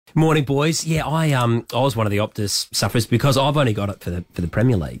Morning, boys. Yeah, I was one of the Optus sufferers because I've only got it for the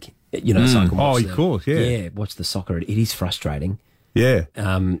Premier League. You know, so I can watch of course, yeah. Yeah, watch the soccer. It is frustrating. Yeah.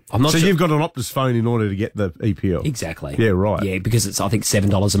 I'm not so sure. You've got an Optus phone in order to get the EPL? Exactly. Yeah, right. Yeah, because it's, I think,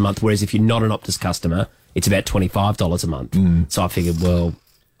 $7 a month, whereas if you're not an Optus customer, it's about $25 a month. So I figured, well,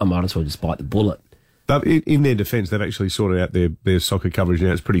 I might as well just bite the bullet. In their defence, they've actually sorted out their soccer coverage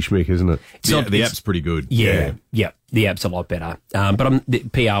now. It's pretty schmick, isn't it? The app's pretty good. Yeah, the app's a lot better.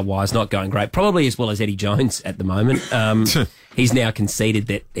 But PR-wise, not going great. Probably as well as Eddie Jones at the moment. He's now conceded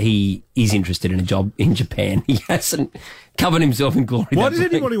that he is interested in a job in Japan. He hasn't covered himself in glory. Why does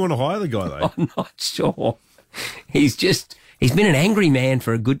anybody want to hire the guy, though? I'm not sure. He's been an angry man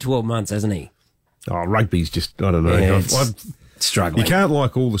for a good 12 months, hasn't he? Oh, rugby's just, I don't know. Yeah, struggling. You can't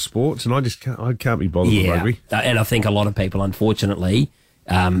like all the sports, and I can't be bothered with rugby. And I think a lot of people, unfortunately,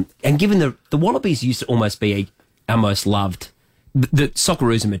 and given the Wallabies used to almost be our most loved, the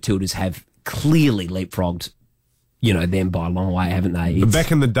Socceroos and Matildas have clearly leapfrogged, them by a long way, haven't they?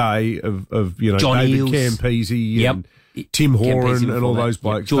 Back in the day of John David Eales. Campese and Tim Horan and all those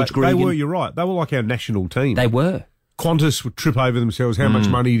blokes. George they were, Gregan. you're right, they were like our national team. They were. Qantas would trip over themselves. How much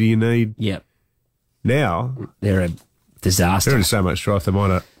money do you need? Yep. Now They're a disaster. they're in so much strife they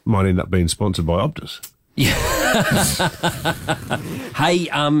might end up being sponsored by Optus. Hey,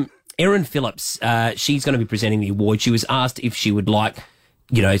 Erin Phillips, she's going to be presenting the award. She was asked if she would like,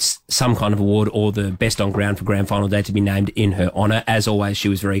 some kind of award or the best on ground for grand final day to be named in her honour. As always, she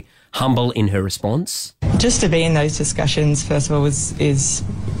was very humble in her response. Just to be in those discussions, first of all, is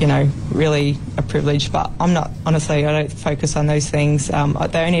really a privilege. But I'm not, honestly, I don't focus on those things. They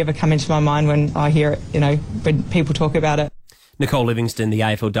only ever come into my mind when I hear it, when people talk about it. Nicole Livingston, the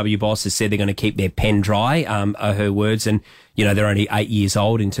AFLW boss, has said they're going to keep their pen dry, are her words. And, they're only 8 years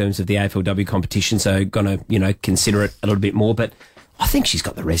old in terms of the AFLW competition, so going to, consider it a little bit more. But I think she's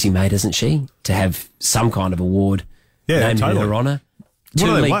got the resume, doesn't she, to have some kind of award named in her honour.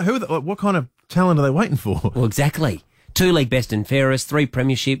 What kind of talent are they waiting for? Well, exactly. 2 league best and fairest, 3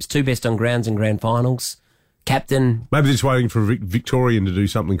 premierships, 2 best on grounds and grand finals, captain. Maybe they're just waiting for a Victorian to do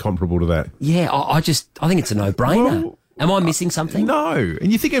something comparable to that. Yeah, I think it's a no-brainer. Well, Am I missing something? No.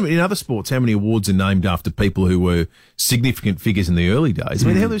 And you think in other sports, how many awards are named after people who were significant figures in the early days? I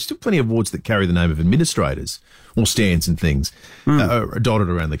mean, there's still plenty of awards that carry the name of administrators or stands and things dotted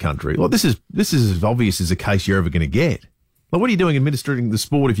around the country. Like this is as obvious as a case you're ever going to get. Like, what are you doing administrating the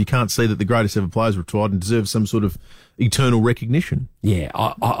sport if you can't see that the greatest ever players retired and deserve some sort of eternal recognition? Yeah,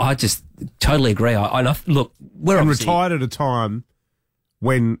 I just totally agree. Look, we're retired at a time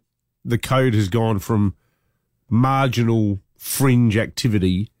when the code has gone from marginal fringe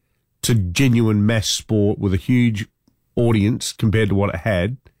activity to genuine mass sport with a huge audience compared to what it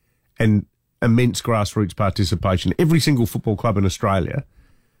had and immense grassroots participation. Every single football club in Australia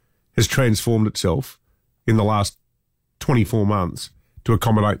has transformed itself in the last 24 months to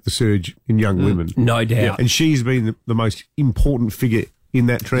accommodate the surge in young women. No doubt. Yeah. And she's been the most important figure in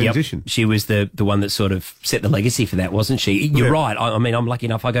that transition. Yep. She was the one that sort of set the legacy for that, wasn't she? You're right. I mean, I'm lucky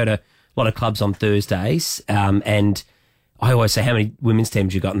enough. I go to a lot of clubs on Thursdays, and I always say, how many women's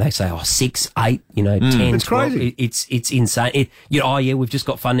teams you got? And they say, 6, 8, 10, It's 12. crazy. It's insane. We've just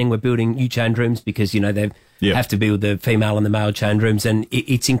got funding. We're building new change rooms because, they have to build the female and the male change rooms. And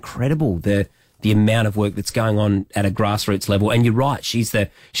it's incredible, the amount of work that's going on at a grassroots level. And you're right. She was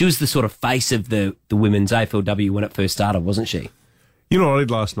the sort of face of the women's AFLW when it first started, wasn't she? You know what I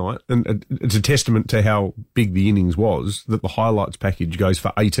did last night? And it's a testament to how big the innings was that the highlights package goes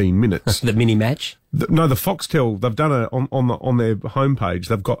for 18 minutes. The mini match? The Foxtel, they've done on their homepage,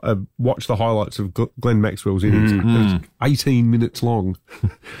 they've got a watch the highlights of Glenn Maxwell's innings. It's 18 minutes long.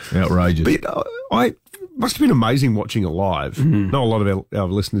 Outrageous. But I must have been amazing watching it live. I know a lot of our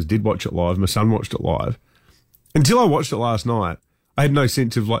listeners did watch it live. My son watched it live. Until I watched it last night, I had no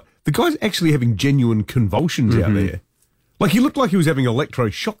sense of, the guy's actually having genuine convulsions out there. He looked like he was having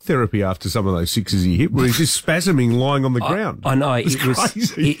electroshock therapy after some of those sixes he hit, where he's just spasming lying on the ground. I know. It's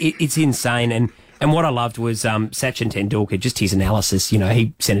crazy. It's insane. And what I loved was Sachin Tendulkar, just his analysis.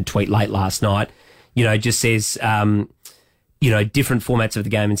 He sent a tweet late last night, just says, different formats of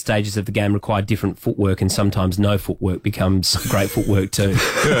the game and stages of the game require different footwork, and sometimes no footwork becomes great footwork too.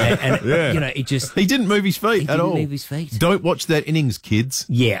 It just... He didn't move his feet at all. He didn't move his feet. Don't watch that innings, kids.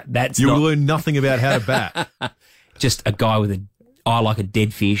 Yeah, You'll learn nothing about how to bat. Just a guy with an eye like a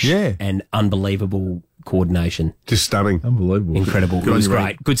dead fish and unbelievable coordination. Just stunning. Unbelievable. Incredible. It was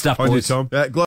great. Good stuff, boys. Tom.